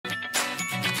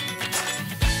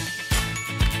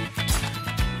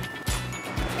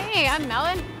Hey, I'm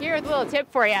Mellen, here with a little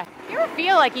tip for you. You ever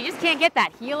feel like you just can't get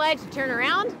that heel edge to turn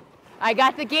around? I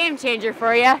got the game changer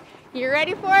for you. You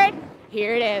ready for it?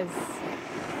 Here it is.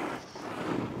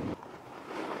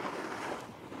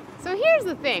 So here's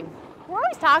the thing. We're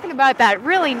always talking about that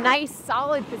really nice,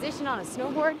 solid position on a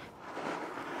snowboard.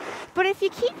 But if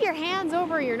you keep your hands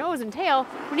over your nose and tail,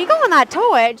 when you go on that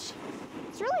toe edge,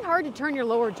 it's really hard to turn your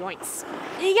lower joints.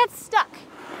 And you get stuck.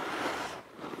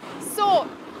 So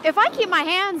if I keep my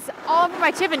hands all over my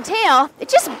tip and tail, it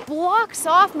just blocks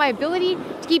off my ability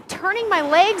to keep turning my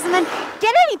legs and then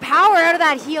get any power out of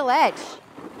that heel edge.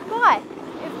 But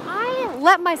if I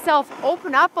let myself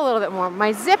open up a little bit more,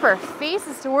 my zipper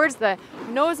faces towards the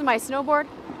nose of my snowboard,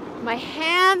 my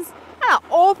hands kind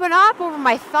of open up over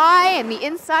my thigh and the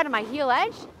inside of my heel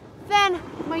edge, then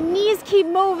my knees keep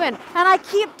moving and I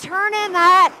keep turning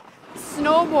that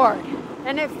snowboard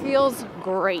and it feels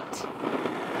great.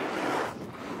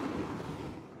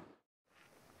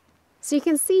 So you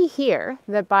can see here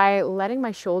that by letting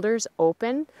my shoulders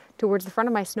open towards the front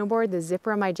of my snowboard, the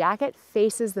zipper of my jacket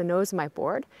faces the nose of my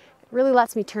board. It really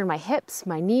lets me turn my hips,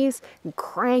 my knees, and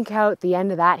crank out the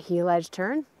end of that heel edge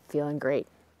turn, feeling great.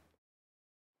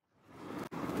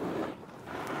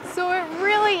 So it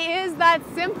really is that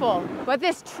simple, but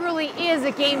this truly is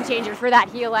a game changer for that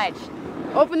heel edge.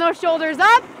 Open those shoulders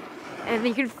up, and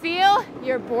you can feel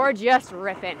your board just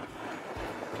ripping.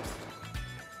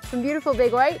 From beautiful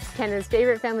Big White, Canada's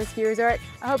favorite family ski resort,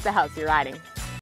 I hope that helps you riding.